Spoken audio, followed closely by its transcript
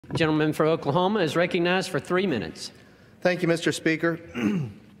The gentleman from Oklahoma is recognized for 3 minutes. Thank you, Mr. Speaker.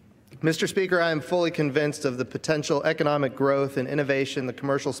 Mr. Speaker, I am fully convinced of the potential economic growth and innovation the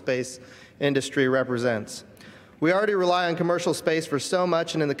commercial space industry represents. We already rely on commercial space for so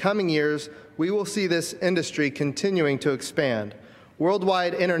much, and in the coming years, we will see this industry continuing to expand.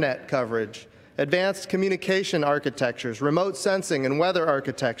 Worldwide internet coverage, advanced communication architectures, remote sensing and weather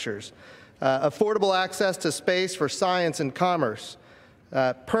architectures, affordable access to space for science and commerce,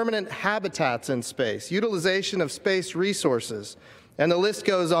 permanent habitats in space, utilization of space resources, and the list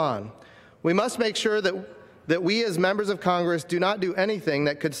goes on. We must make sure that we as members of Congress do not do anything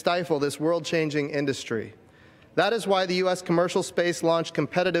that could stifle this world-changing industry. That is why the U.S. Commercial Space Launch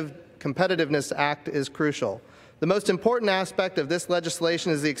Competitiveness Act is crucial. The most important aspect of this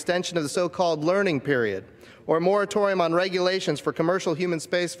legislation is the extension of the so-called learning period, or moratorium on regulations for commercial human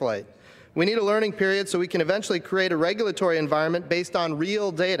spaceflight. We need a learning period so we can eventually create a regulatory environment based on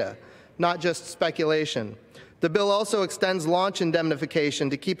real data, not just speculation. The bill also extends launch indemnification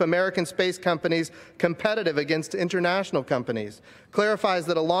to keep American space companies competitive against international companies, clarifies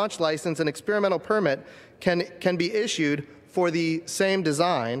that a launch license and experimental permit can be issued for the same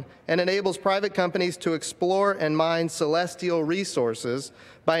design, and enables private companies to explore and mine celestial resources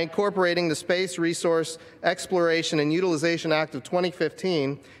by incorporating the Space Resource Exploration and Utilization Act of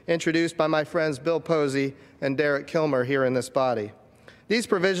 2015, introduced by my friends Bill Posey and Derek Kilmer here in this body. These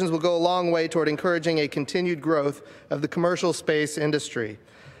provisions will go a long way toward encouraging a continued growth of the commercial space industry.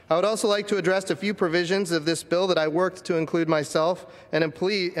 I would also like to address a few provisions of this bill that I worked to include myself, and am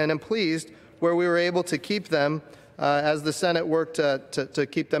pleased where we were able to keep them as the Senate worked to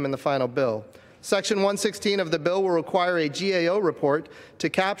keep them in the final bill. Section 116 of the bill will require a GAO report to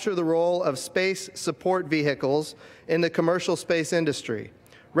capture the role of space support vehicles in the commercial space industry,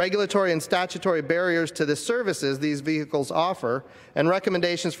 regulatory and statutory barriers to the services these vehicles offer, and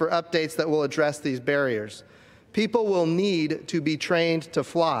recommendations for updates that will address these barriers. People will need to be trained to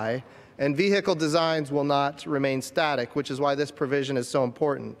fly, and vehicle designs will not remain static, which is why this provision is so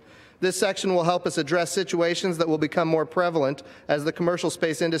important. This section will help us address situations that will become more prevalent as the commercial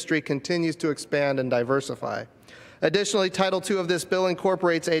space industry continues to expand and diversify. Additionally, Title II of this bill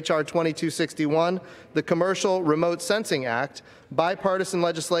incorporates H.R. 2261, the Commercial Remote Sensing Act, bipartisan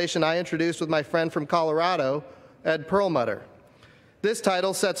legislation I introduced with my friend from Colorado, Ed Perlmutter. This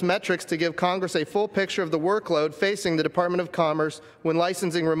title sets metrics to give Congress a full picture of the workload facing the Department of Commerce when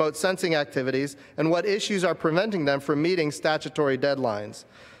licensing remote sensing activities and what issues are preventing them from meeting statutory deadlines.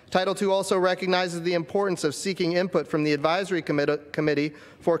 Title II also recognizes the importance of seeking input from the Advisory Committee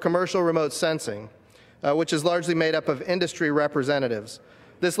for Commercial Remote Sensing, which is largely made up of industry representatives.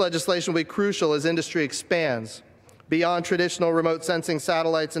 This legislation will be crucial as industry expands beyond traditional remote sensing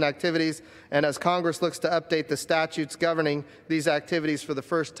satellites and activities, and as Congress looks to update the statutes governing these activities for the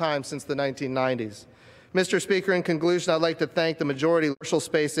first time since the 1990s. Mr. Speaker, in conclusion, I'd like to thank the majority of commercial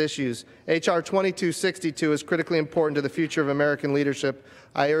space issues. H.R. 2262 is critically important to the future of American leadership.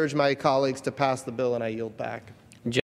 I urge my colleagues to pass the bill, and I yield back.